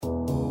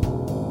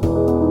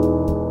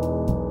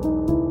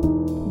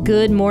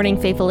Good morning,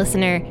 faithful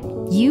listener.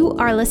 You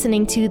are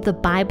listening to the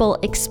Bible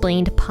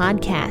Explained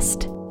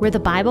podcast, where the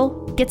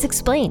Bible gets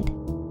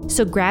explained.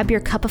 So grab your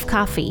cup of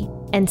coffee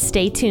and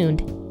stay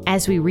tuned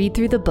as we read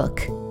through the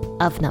book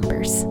of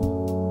Numbers.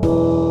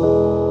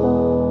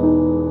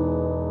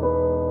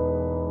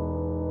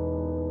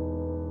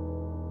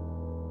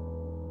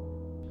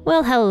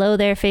 Well, hello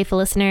there, faithful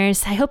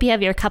listeners. I hope you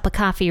have your cup of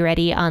coffee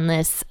ready on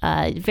this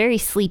very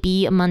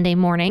sleepy Monday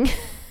morning.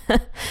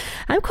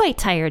 I'm quite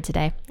tired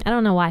today. I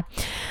don't know why.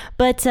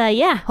 But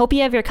hope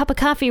you have your cup of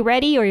coffee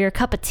ready or your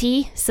cup of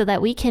tea so that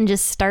we can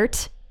just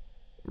start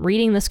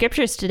reading the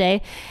scriptures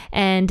today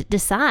and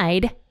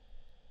decide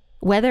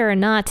whether or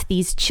not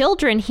these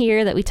children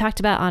here that we talked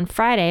about on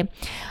Friday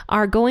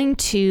are going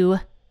to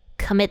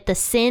commit the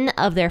sin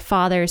of their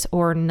fathers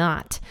or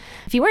not.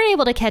 If you weren't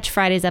able to catch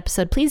Friday's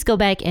episode, please go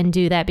back and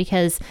do that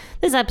because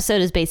this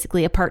episode is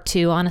basically a part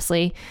 2,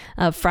 honestly,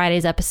 of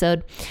Friday's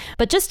episode.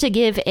 But just to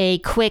give a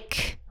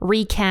quick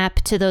recap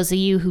to those of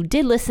you who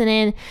did listen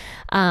in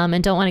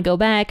and don't want to go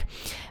back,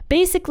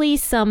 basically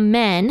some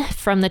men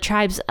from the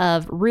tribes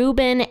of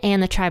Reuben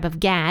and the tribe of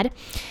Gad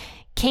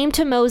came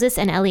to Moses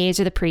and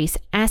Eleazar the priest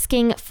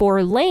asking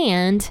for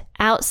land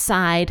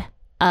outside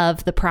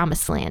of the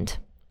promised land.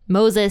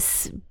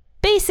 Moses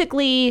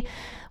basically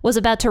was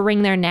about to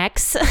wring their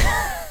necks.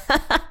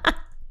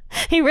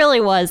 He really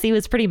was. He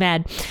was pretty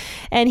mad.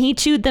 And he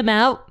chewed them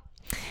out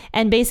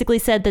and basically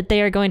said that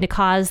they are going to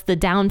cause the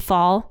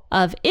downfall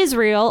of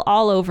Israel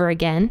all over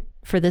again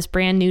for this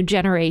brand new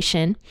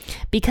generation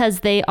because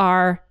they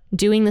are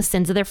doing the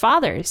sins of their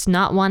fathers,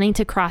 not wanting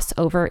to cross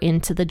over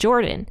into the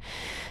Jordan.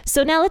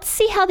 So now let's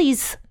see how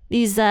these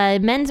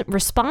men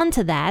respond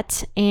to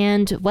that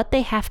and what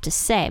they have to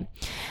say.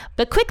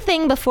 But quick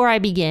thing before I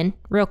begin,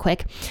 real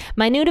quick,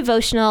 my new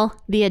devotional,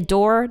 the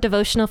Adore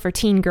devotional for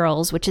teen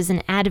girls, which is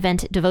an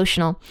Advent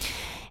devotional,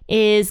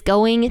 is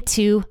going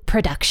to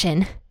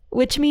production,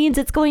 which means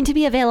it's going to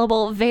be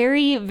available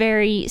very,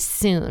 very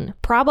soon,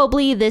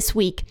 probably this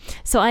week.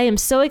 So I am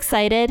so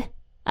excited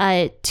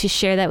to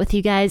share that with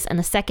you guys. And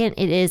the second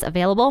it is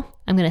available,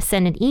 I'm going to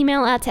send an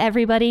email out to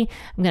everybody.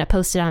 I'm going to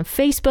post it on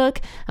Facebook.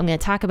 I'm going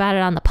to talk about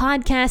it on the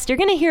podcast. You're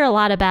going to hear a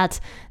lot about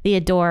the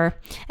Adore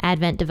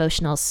Advent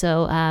devotionals.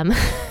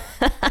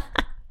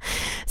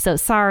 So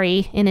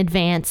sorry in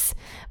advance,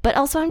 but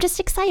also I'm just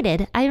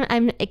excited.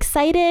 I'm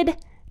excited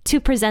to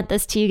present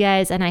this to you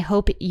guys, and I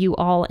hope you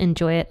all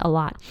enjoy it a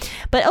lot.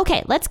 But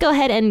okay, let's go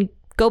ahead and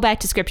go back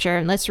to scripture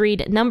and let's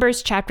read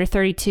Numbers chapter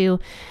 32,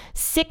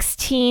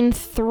 16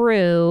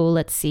 through,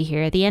 let's see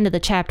here, the end of the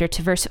chapter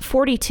to verse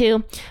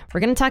 42. We're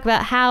going to talk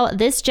about how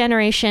this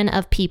generation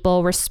of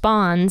people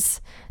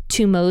responds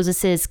to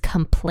Moses's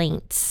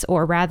complaints,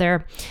 or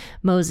rather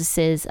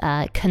Moses's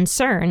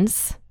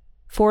concerns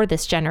for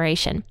this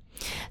generation.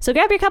 So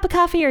grab your cup of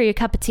coffee or your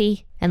cup of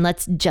tea and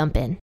let's jump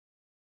in.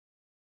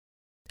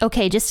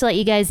 Okay, just to let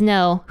you guys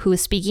know who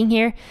is speaking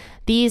here,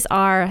 these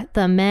are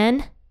the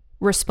men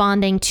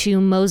responding to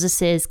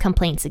Moses's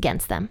complaints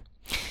against them.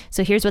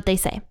 So here's what they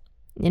say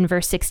in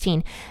verse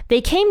 16.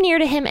 They came near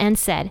to him and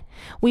said,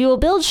 "We will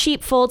build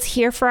sheepfolds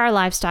here for our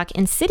livestock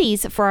and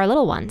cities for our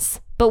little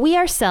ones, but we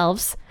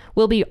ourselves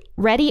will be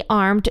ready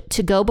armed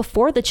to go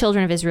before the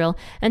children of Israel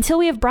until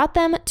we have brought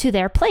them to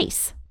their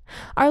place.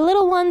 Our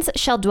little ones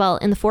shall dwell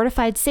in the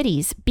fortified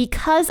cities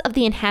because of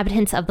the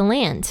inhabitants of the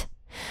land.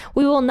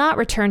 We will not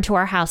return to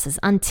our houses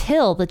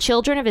until the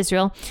children of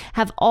Israel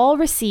have all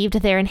received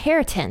their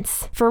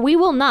inheritance, for we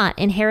will not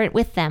inherit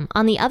with them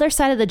on the other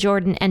side of the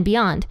Jordan and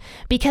beyond,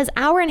 because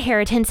our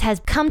inheritance has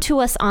come to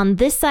us on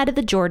this side of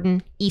the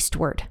Jordan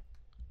eastward."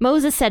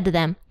 Moses said to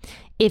them,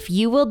 "If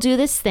you will do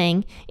this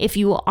thing, if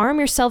you will arm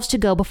yourselves to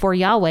go before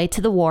Yahweh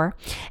to the war,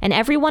 and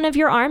every one of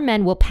your armed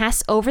men will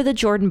pass over the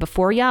Jordan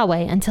before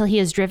Yahweh until he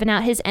has driven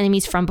out his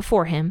enemies from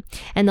before him,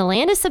 and the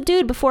land is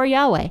subdued before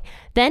Yahweh,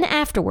 then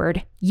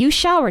afterward you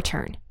shall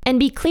return, and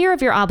be clear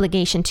of your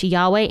obligation to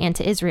Yahweh and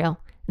to Israel.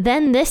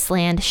 Then this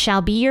land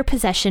shall be your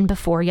possession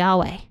before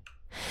Yahweh.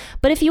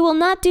 But if you will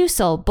not do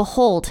so,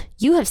 behold,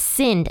 you have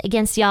sinned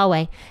against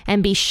Yahweh,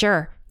 and be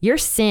sure your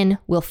sin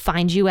will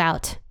find you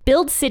out.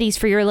 Build cities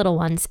for your little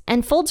ones,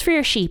 and folds for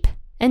your sheep,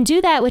 and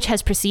do that which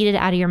has proceeded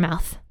out of your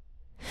mouth."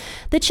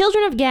 The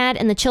children of Gad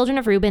and the children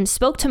of Reuben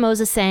spoke to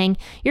Moses, saying,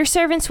 "Your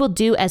servants will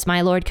do as my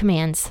Lord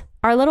commands.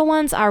 Our little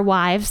ones, our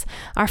wives,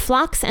 our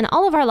flocks, and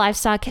all of our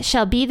livestock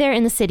shall be there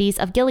in the cities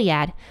of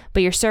Gilead,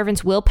 but your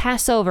servants will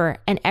pass over,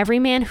 and every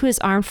man who is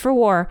armed for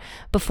war,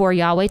 before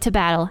Yahweh to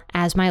battle,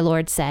 as my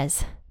Lord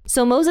says."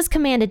 So Moses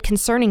commanded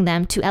concerning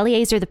them to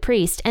Eleazar the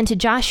priest, and to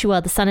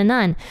Joshua the son of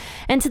Nun,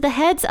 and to the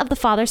heads of the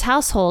fathers'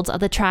 households of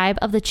the tribe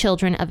of the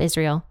children of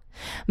Israel.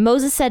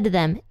 Moses said to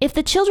them, "If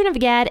the children of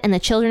Gad and the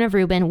children of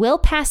Reuben will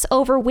pass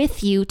over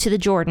with you to the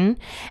Jordan,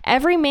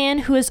 every man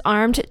who is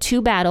armed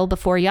to battle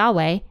before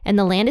Yahweh, and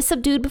the land is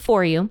subdued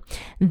before you,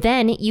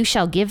 then you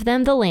shall give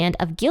them the land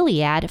of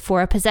Gilead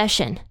for a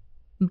possession.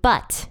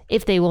 But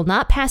if they will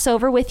not pass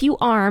over with you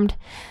armed,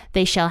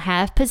 they shall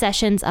have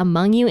possessions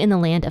among you in the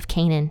land of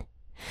Canaan."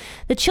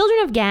 The children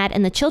of Gad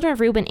and the children of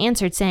Reuben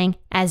answered, saying,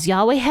 "As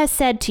Yahweh has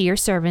said to your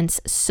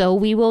servants, so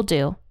we will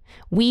do.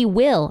 We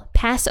will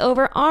pass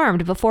over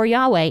armed before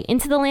Yahweh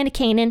into the land of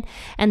Canaan,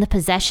 and the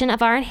possession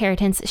of our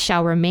inheritance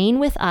shall remain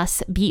with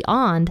us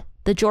beyond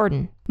the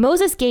Jordan.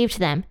 Moses gave to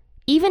them,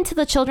 even to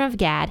the children of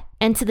Gad,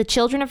 and to the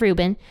children of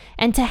Reuben,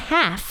 and to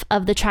half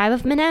of the tribe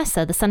of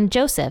Manasseh, the son of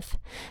Joseph,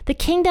 the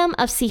kingdom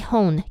of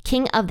Sihon,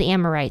 king of the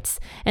Amorites,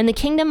 and the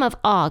kingdom of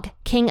Og,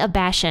 king of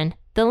Bashan,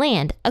 the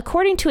land,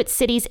 according to its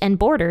cities and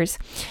borders,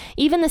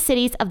 even the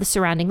cities of the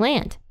surrounding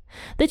land.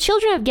 The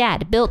children of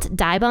Gad built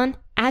Dibon,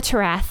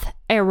 Atarath,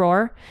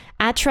 Eror,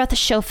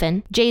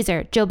 Atrath-Shophan,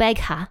 Jazer,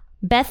 Jobegha,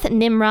 Beth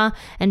Nimrah,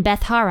 and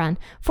Beth Haran,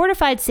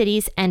 fortified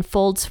cities and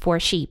folds for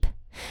sheep.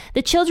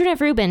 The children of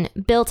Reuben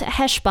built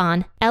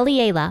Heshbon,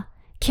 Elealeh,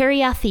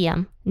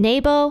 Kiriathaim,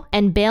 Nebo,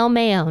 and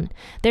Baal-Meon,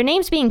 their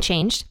names being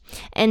changed,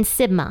 and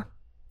Sibmah.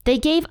 They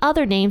gave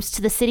other names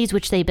to the cities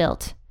which they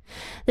built.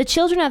 The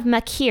children of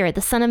Machir,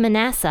 the son of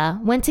Manasseh,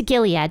 went to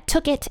Gilead,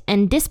 took it,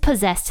 and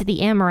dispossessed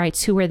the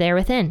Amorites who were there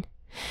within.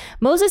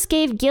 Moses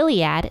gave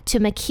Gilead to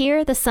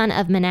Machir, the son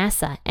of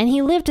Manasseh, and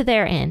he lived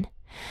therein.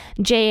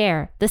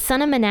 Jair, the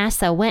son of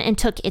Manasseh, went and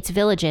took its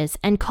villages,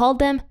 and called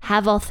them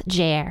Havoth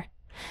Jair.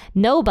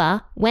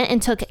 Nobah went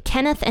and took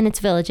Kenneth and its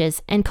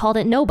villages, and called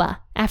it Nobah,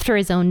 after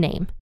his own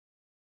name.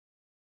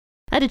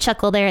 I had to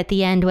chuckle there at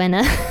the end when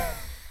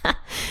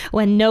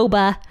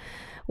Nobah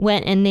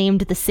went and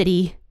named the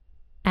city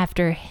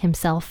after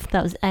himself.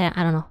 That was, I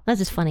don't know, that's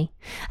just funny.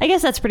 I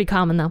guess that's pretty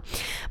common though.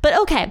 But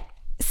okay,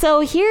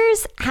 so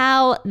here's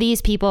how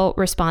these people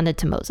responded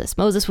to Moses.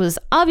 Moses was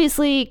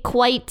obviously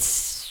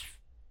quite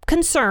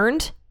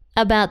concerned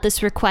about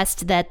this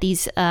request that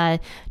these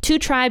two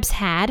tribes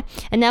had.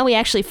 And now we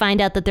actually find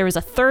out that there was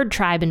a third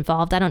tribe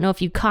involved. I don't know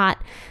if you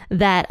caught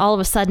that all of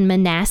a sudden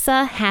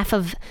Manasseh, half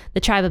of the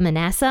tribe of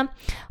Manasseh,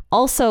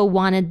 also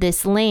wanted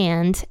this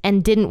land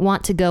and didn't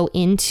want to go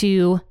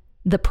into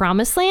the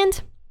promised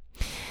land.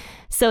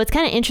 So it's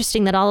kind of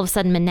interesting that all of a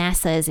sudden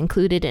Manasseh is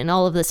included in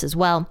all of this as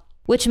well,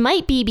 which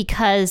might be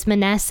because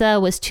Manasseh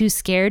was too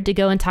scared to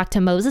go and talk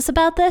to Moses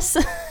about this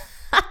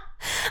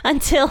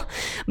until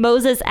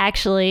Moses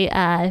actually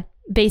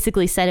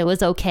basically said it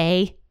was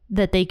okay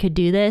that they could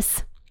do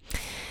this.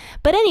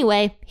 But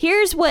anyway,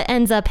 here's what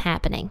ends up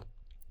happening.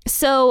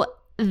 So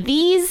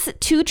these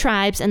two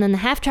tribes and then the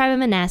half tribe of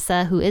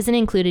Manasseh, who isn't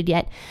included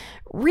yet,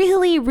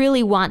 really,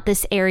 really want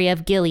this area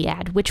of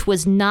Gilead, which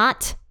was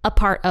not a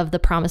part of the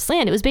promised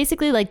land. It was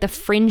basically like the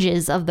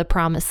fringes of the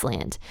promised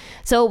land.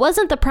 So it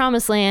wasn't the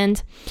promised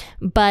land,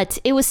 but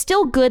it was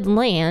still good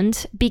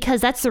land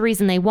because that's the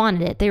reason they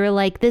wanted it. They were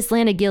like, this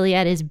land of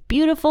Gilead is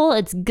beautiful.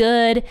 It's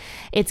good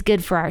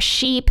for our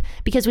sheep,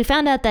 because we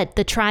found out that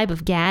the tribe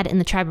of Gad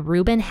and the tribe of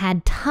Reuben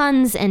had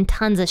tons and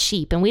tons of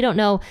sheep. And we don't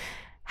know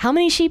how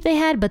many sheep they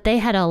had, but they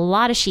had a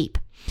lot of sheep.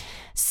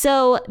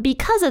 So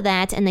because of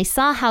that, and they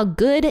saw how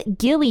good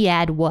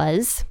Gilead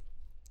was,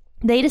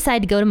 they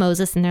decided to go to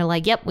Moses and they're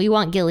like, yep, we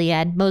want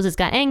Gilead. Moses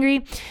got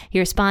angry. He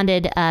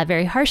responded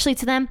very harshly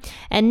to them.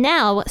 And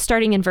now,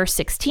 starting in verse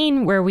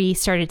 16, where we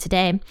started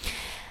today,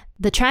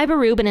 the tribe of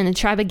Reuben and the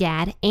tribe of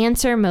Gad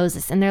answer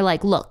Moses. And they're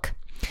like, look,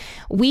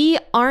 we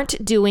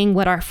aren't doing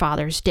what our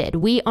fathers did.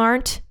 We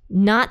aren't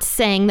not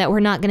saying that we're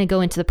not going to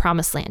go into the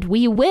promised land.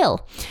 We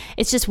will.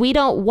 It's just we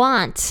don't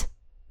want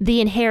the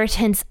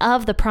inheritance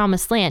of the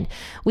promised land.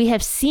 We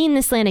have seen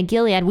this land of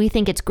Gilead. We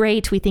think it's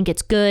great. We think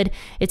it's good.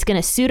 It's going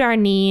to suit our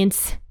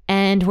needs.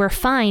 And we're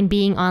fine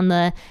being on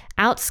the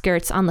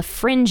outskirts, on the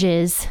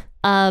fringes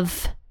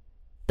of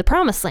the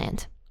promised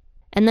land.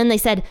 And then they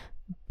said,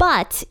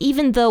 but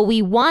even though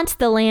we want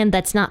the land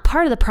that's not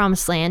part of the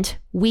promised land,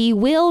 we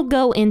will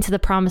go into the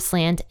promised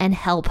land and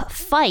help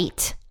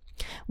fight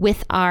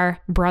with our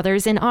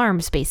brothers in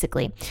arms,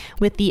 basically.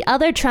 With the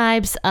other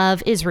tribes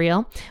of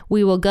Israel,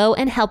 we will go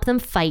and help them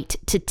fight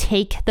to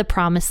take the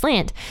promised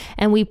land.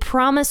 And we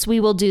promise we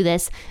will do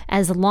this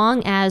as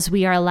long as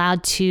we are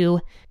allowed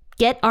to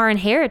get our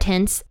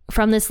inheritance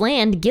from this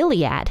land,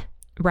 Gilead,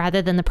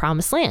 rather than the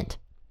promised land.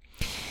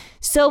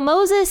 So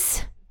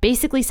Moses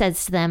basically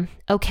says to them,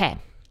 okay,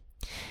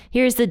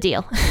 here's the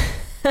deal.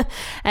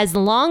 As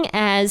long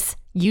as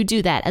you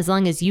do that, as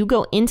long as you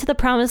go into the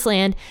promised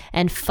land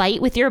and fight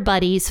with your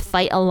buddies,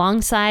 fight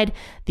alongside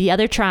the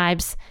other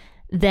tribes,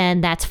 then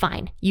that's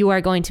fine. You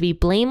are going to be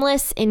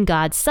blameless in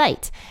God's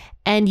sight.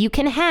 And you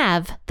can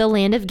have the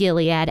land of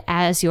Gilead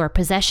as your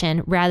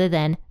possession rather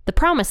than the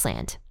promised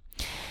land.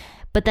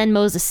 But then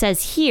Moses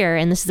says here,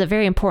 and this is a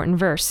very important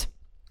verse,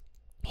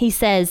 he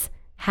says,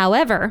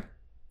 however,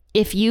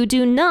 if you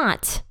do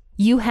not,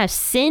 you have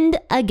sinned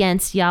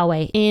against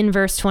Yahweh. In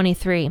verse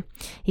 23,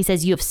 he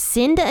says, you have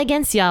sinned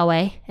against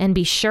Yahweh, and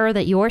be sure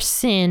that your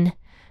sin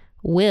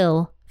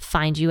will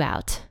find you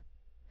out.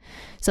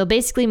 So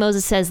basically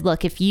Moses says,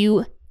 look, if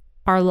you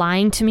are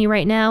lying to me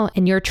right now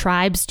and your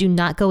tribes do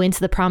not go into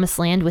the promised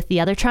land with the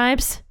other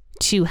tribes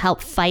to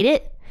help fight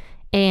it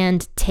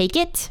and take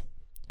it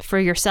for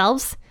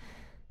yourselves,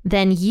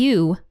 then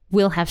you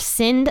will have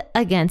sinned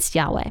against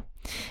Yahweh.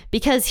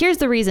 Because here's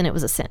the reason it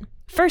was a sin.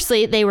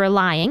 Firstly, they were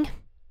lying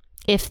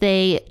if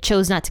they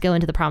chose not to go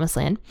into the promised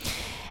land.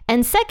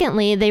 And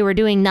secondly, they were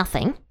doing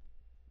nothing.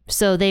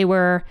 So they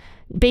were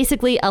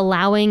basically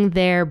allowing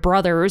their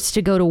brothers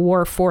to go to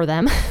war for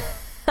them.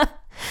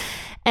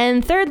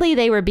 And thirdly,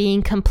 they were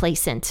being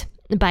complacent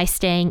by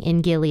staying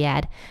in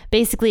Gilead.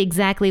 Basically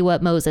exactly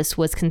what Moses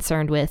was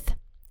concerned with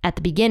at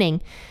the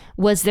beginning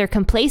was their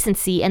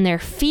complacency and their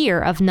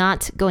fear of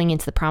not going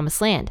into the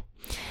promised land.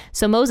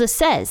 So Moses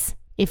says,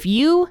 if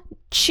you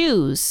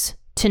choose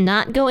to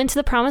not go into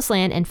the promised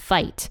land and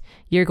fight,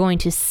 you're going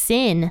to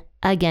sin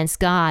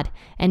against God.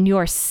 And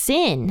your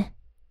sin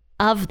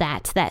of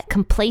that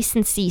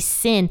complacency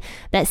sin,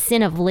 that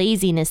sin of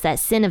laziness, that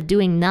sin of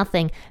doing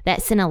nothing,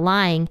 that sin of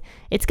lying,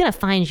 it's going to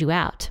find you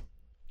out.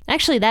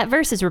 Actually, that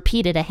verse is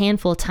repeated a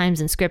handful of times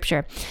in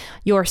scripture.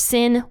 Your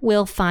sin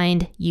will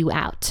find you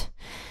out.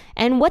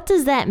 And what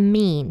does that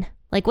mean?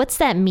 Like, what's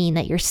that mean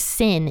that your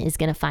sin is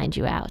going to find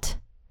you out?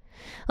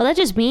 Well, that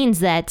just means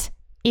that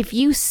if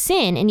you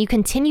sin and you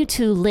continue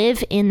to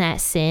live in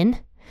that sin,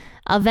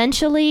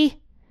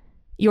 eventually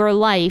your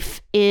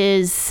life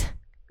is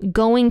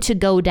going to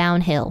go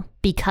downhill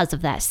because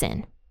of that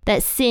sin.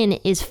 That sin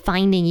is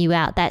finding you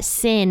out. That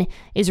sin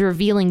is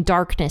revealing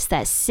darkness.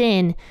 That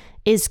sin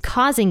is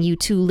causing you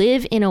to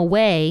live in a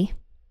way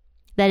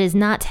that is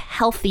not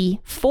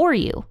healthy for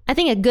you. I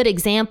think a good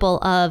example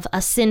of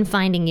a sin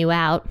finding you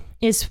out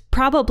is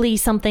probably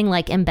something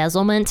like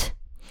embezzlement,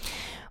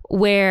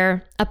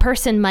 where a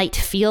person might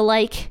feel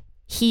like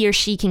he or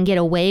she can get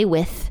away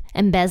with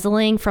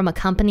embezzling from a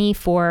company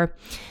for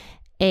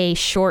a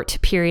short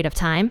period of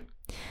time.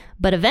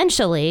 But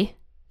eventually,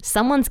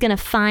 someone's going to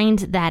find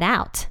that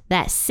out,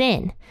 that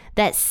sin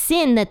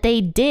that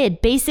they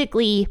did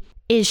basically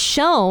is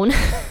shown.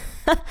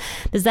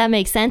 Does that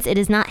make sense? It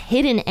is not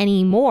hidden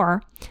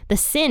anymore. The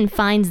sin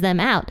finds them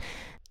out.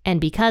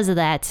 And because of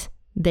that,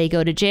 they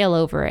go to jail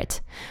over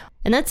it.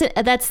 And that's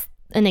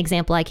an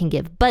example I can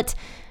give. But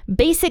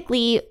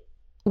basically,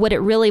 what it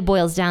really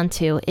boils down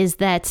to is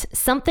that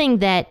something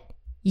that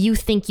you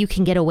think you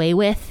can get away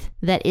with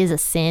that is a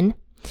sin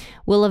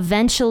will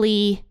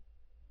eventually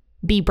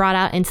be brought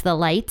out into the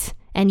light,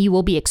 and you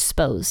will be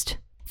exposed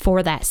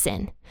for that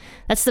sin.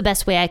 That's the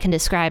best way I can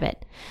describe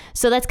it.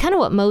 So that's kind of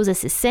what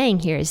Moses is saying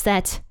here, is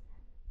that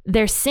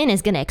their sin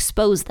is going to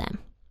expose them.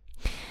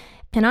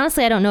 And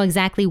honestly, I don't know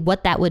exactly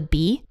what that would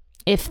be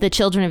if the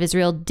children of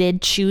Israel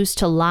did choose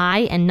to lie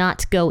and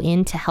not go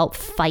in to help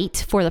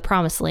fight for the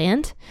promised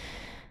land.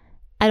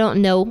 I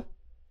don't know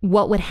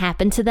what would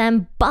happen to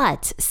them,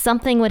 but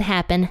something would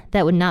happen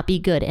that would not be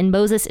good. And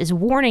Moses is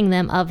warning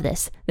them of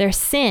this. Their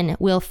sin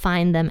will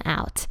find them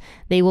out.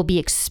 They will be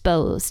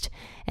exposed,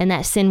 and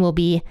that sin will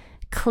be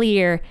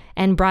clear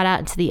and brought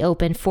out into the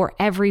open for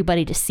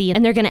everybody to see.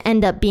 And they're going to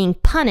end up being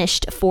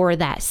punished for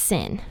that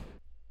sin.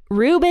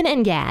 Reuben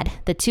and Gad,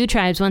 the two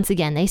tribes, once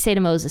again, they say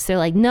to Moses, they're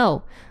like,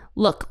 no,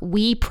 look,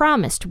 we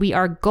promised we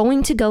are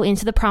going to go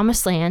into the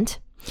promised land,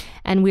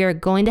 and we are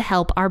going to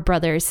help our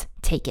brothers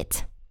take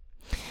it.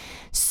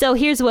 So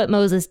here's what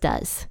Moses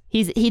does.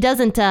 He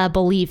doesn't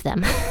believe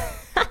them.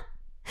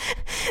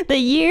 The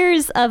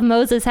years of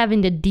Moses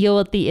having to deal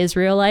with the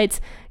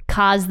Israelites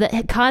cause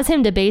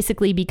him to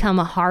basically become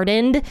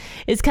hardened,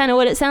 is kind of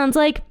what it sounds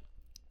like,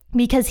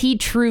 because he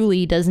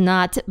truly does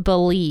not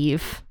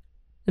believe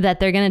that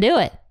they're going to do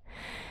it.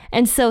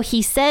 And so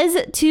he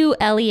says to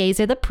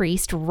Eleazar the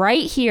priest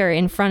right here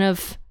in front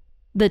of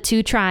the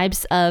two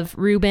tribes of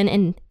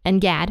Reuben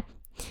and Gad,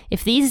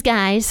 if these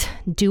guys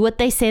do what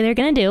they say they're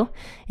going to do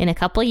in a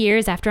couple of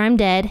years after I'm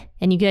dead,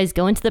 and you guys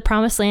go into the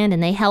promised land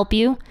and they help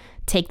you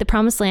take the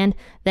promised land,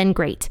 then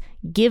great.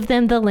 Give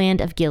them the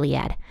land of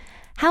Gilead.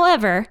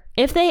 However,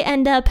 if they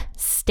end up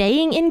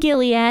staying in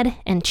Gilead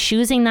and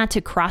choosing not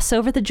to cross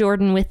over the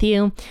Jordan with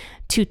you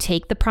to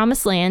take the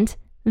promised land,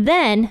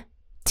 then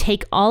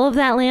take all of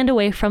that land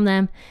away from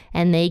them,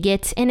 and they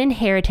get an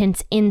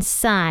inheritance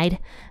inside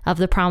of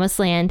the promised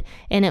land,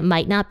 and it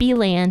might not be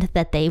land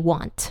that they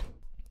want.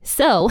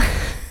 So,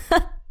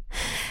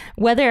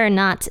 whether or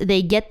not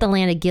they get the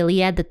land of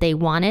Gilead that they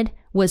wanted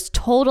was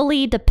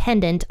totally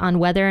dependent on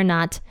whether or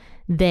not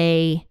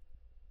they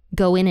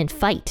go in and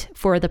fight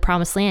for the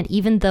promised land.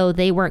 Even though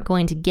they weren't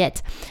going to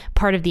get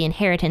part of the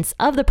inheritance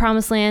of the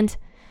promised land,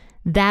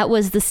 that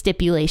was the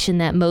stipulation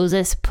that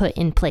Moses put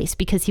in place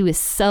because he was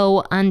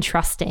so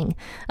untrusting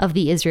of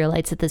the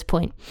Israelites at this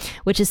point,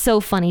 which is so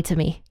funny to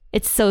me.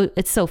 It's so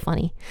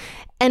funny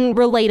and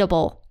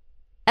relatable.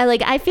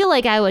 I feel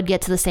like I would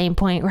get to the same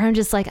point where I'm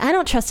just like, I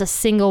don't trust a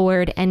single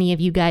word any of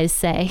you guys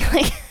say.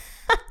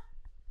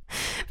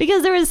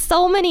 Because there was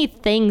so many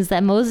things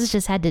that Moses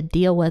just had to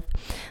deal with.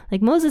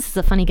 Moses is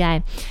a funny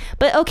guy.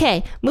 But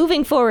okay,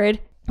 moving forward,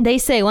 they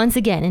say once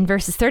again in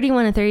verses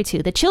 31 and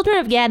 32, the children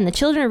of Gad and the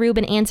children of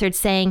Reuben answered,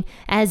 saying,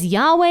 as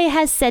Yahweh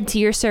has said to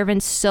your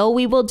servants, so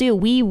we will do.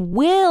 We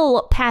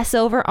will pass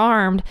over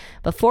armed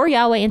before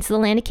Yahweh into the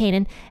land of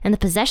Canaan, and the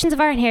possessions of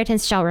our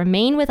inheritance shall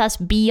remain with us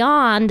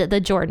beyond the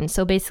Jordan.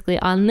 So basically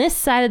on this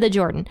side of the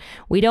Jordan.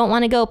 We don't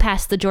want to go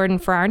past the Jordan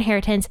for our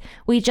inheritance.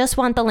 We just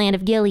want the land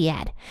of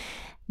Gilead.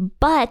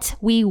 But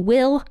we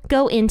will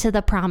go into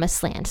the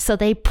promised land. So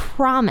they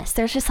promise.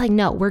 They're just like,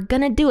 no, we're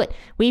going to do it.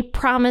 We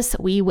promise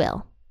we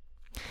will.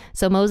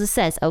 So Moses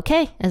says,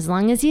 okay, as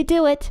long as you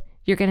do it,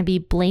 You're going to be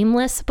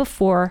blameless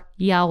before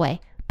Yahweh,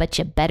 but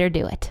you better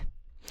do it.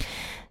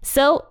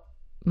 So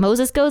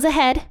Moses goes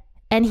ahead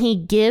and he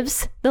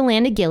gives the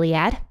land of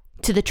Gilead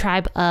to the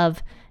tribe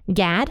of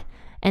Gad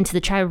and to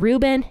the tribe of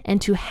Reuben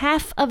and to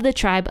half of the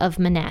tribe of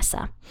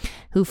Manasseh,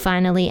 who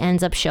finally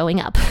ends up showing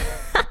up.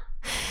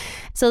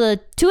 So the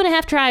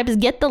 2.5 tribes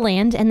get the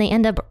land and they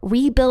end up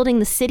rebuilding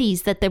the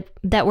cities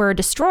that were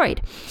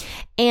destroyed.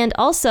 And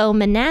also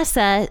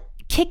Manasseh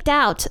kicked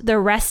out the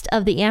rest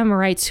of the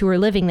Amorites who were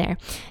living there.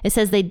 It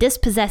says they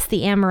dispossessed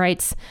the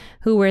Amorites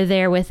who were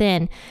there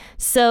within.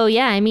 So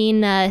yeah, I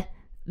mean,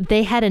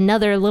 they had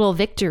another little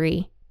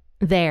victory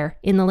there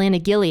in the land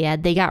of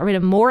Gilead. They got rid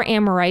of more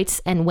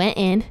Amorites and went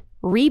in,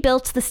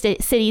 rebuilt the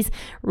cities,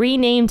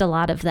 renamed a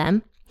lot of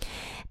them,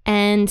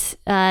 and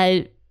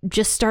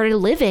just started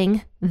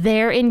living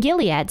there in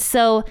Gilead.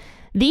 So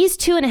these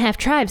 2.5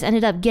 tribes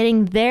ended up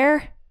getting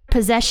their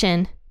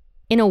possession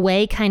in a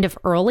way kind of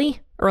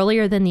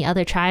earlier than the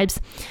other tribes,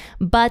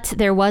 but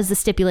there was the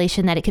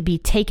stipulation that it could be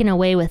taken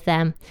away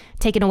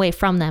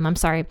from them,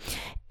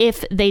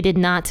 if they did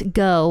not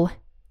go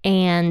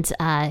and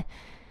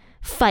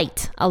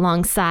fight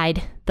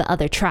alongside the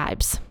other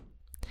tribes.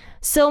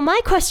 So my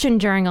question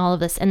during all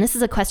of this, and this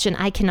is a question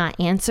I cannot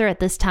answer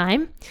at this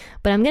time,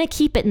 but I'm going to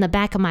keep it in the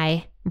back of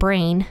my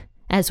brain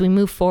as we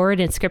move forward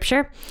in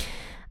scripture.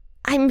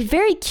 I'm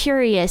very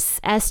curious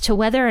as to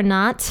whether or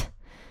not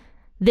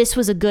this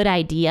was a good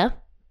idea,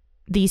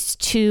 these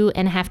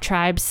 2.5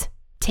 tribes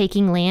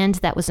taking land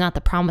that was not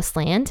the promised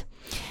land.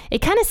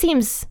 It kind of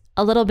seems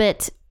a little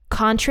bit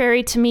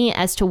contrary to me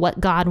as to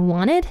what God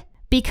wanted,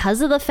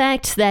 because of the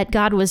fact that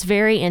God was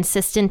very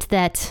insistent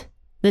that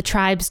the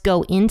tribes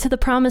go into the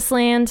promised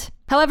land.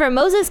 However,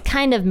 Moses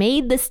kind of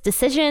made this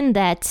decision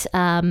that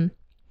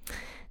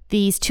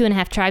these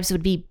 2.5 tribes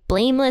would be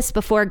blameless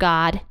before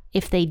God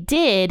if they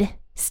did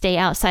stay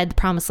outside the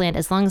promised land,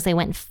 as long as they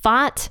went and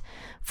fought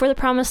for the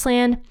promised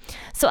land.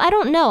 So I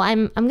don't know.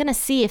 I'm going to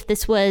see if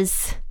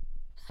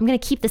I'm going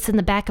to keep this in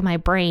the back of my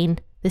brain,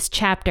 this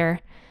chapter,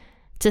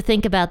 to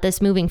think about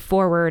this moving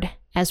forward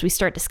as we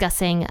start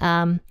discussing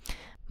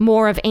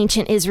more of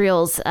ancient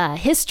Israel's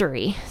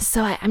history.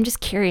 So I'm just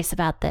curious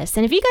about this.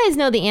 And if you guys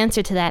know the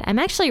answer to that, I'm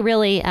actually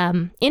really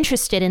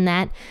interested in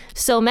that.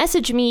 So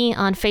message me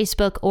on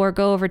Facebook or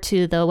go over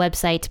to the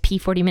website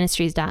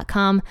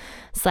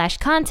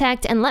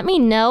p40ministries.com/contact and let me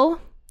know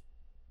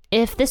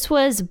if this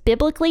was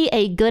biblically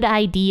a good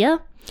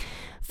idea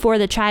for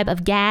the tribe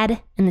of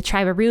Gad and the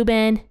tribe of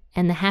Reuben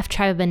and the half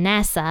tribe of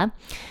Manasseh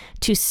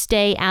to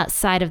stay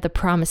outside of the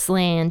promised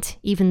land,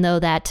 even though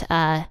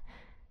that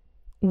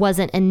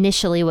wasn't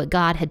initially what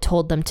God had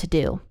told them to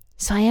do.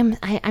 So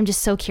I'm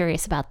just so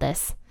curious about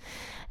this.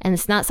 And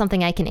it's not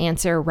something I can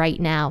answer right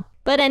now.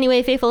 But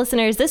anyway, faithful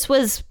listeners, this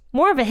was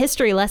more of a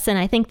history lesson,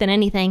 I think, than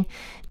anything,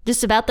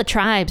 just about the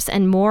tribes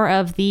and more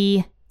of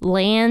the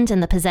land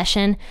and the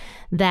possession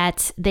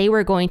that they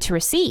were going to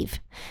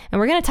receive. And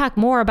we're going to talk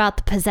more about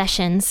the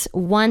possessions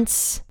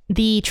once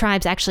the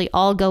tribes actually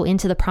all go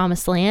into the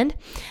promised land.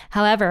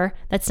 However,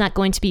 that's not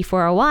going to be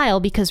for a while,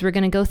 because we're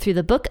going to go through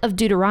the book of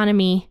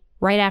Deuteronomy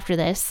right after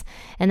this.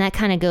 And that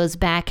kind of goes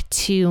back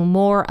to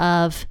more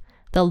of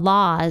the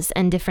laws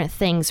and different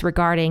things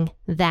regarding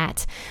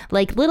that,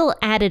 like little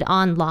added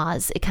on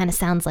laws, it kind of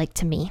sounds like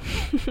to me,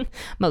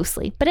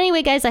 mostly. But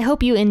anyway, guys, I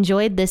hope you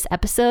enjoyed this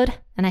episode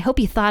and I hope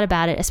you thought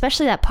about it,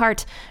 especially that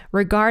part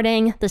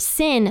regarding the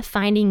sin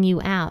finding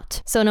you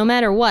out. So no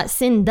matter what,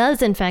 sin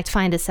does in fact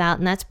find us out,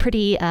 and that's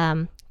pretty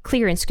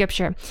clear in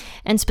scripture.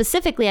 And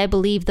specifically, I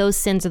believe those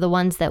sins are the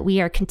ones that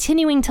we are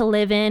continuing to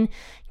live in,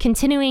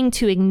 continuing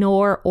to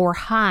ignore or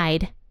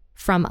hide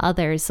from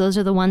others. Those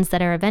are the ones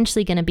that are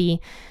eventually going to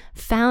be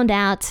found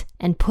out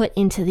and put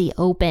into the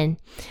open.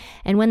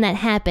 And when that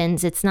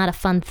happens, it's not a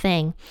fun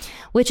thing,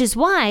 which is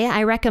why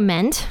I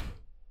recommend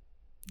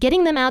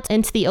getting them out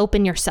into the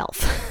open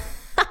yourself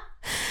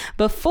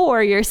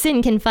before your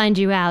sin can find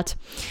you out.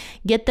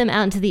 Get them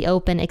out into the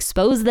open,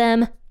 expose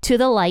them to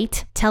the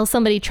light, tell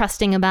somebody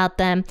trusting about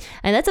them.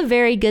 And that's a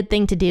very good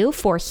thing to do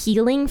for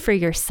healing for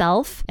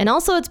yourself. And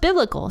also it's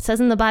biblical. It says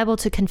in the Bible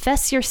to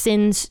confess your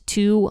sins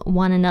to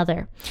one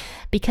another.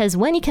 Because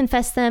when you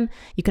confess them,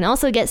 you can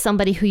also get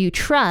somebody who you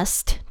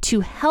trust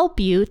to help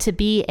you, to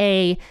be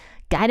a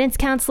guidance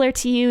counselor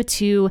to you,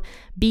 to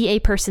be a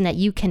person that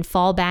you can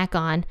fall back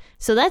on.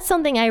 So that's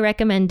something I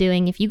recommend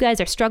doing. If you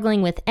guys are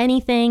struggling with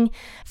anything,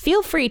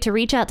 feel free to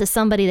reach out to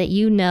somebody that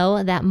you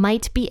know that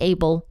might be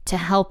able to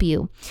help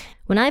you.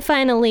 When I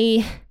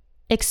finally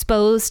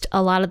exposed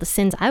a lot of the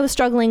sins I was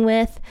struggling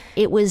with,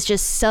 it was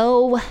just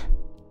so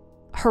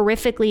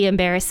horrifically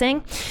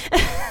embarrassing,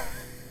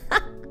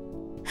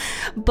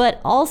 but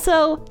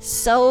also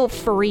so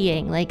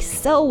freeing, like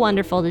so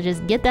wonderful to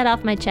just get that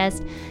off my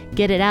chest,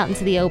 get it out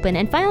into the open,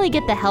 and finally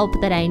get the help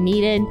that I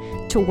needed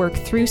to work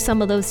through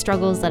some of those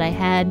struggles that I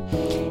had,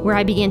 where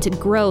I began to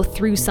grow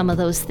through some of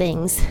those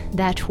things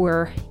that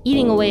were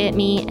eating away at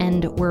me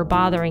and were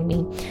bothering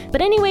me.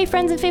 But anyway,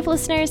 friends and faithful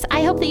listeners,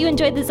 I hope that you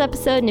enjoyed this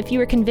episode, and if you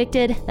were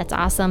convicted, that's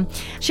awesome.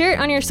 Share it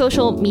on your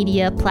social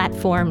media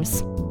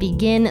platforms.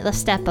 begin the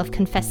step of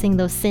confessing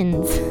those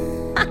sins.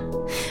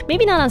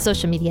 Maybe not on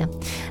social media.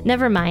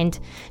 Never mind.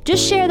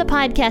 Just share the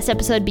podcast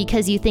episode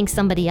because you think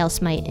somebody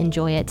else might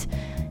enjoy it.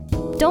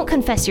 Don't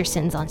confess your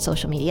sins on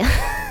social media.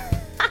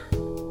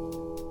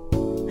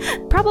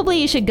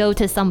 Probably you should go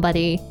to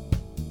somebody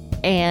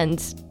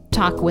and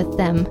talk with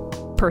them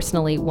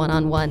personally,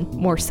 one-on-one,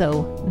 more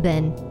so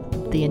than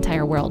the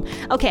entire world.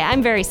 Okay,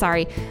 I'm very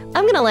sorry.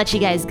 I'm gonna let you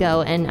guys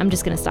go and I'm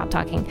just gonna stop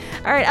talking.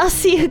 All right, I'll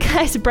see you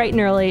guys bright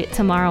and early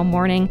tomorrow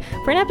morning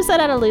for an episode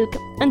out of Luke.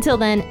 Until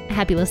then,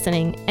 happy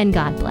listening and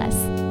God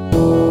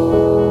bless.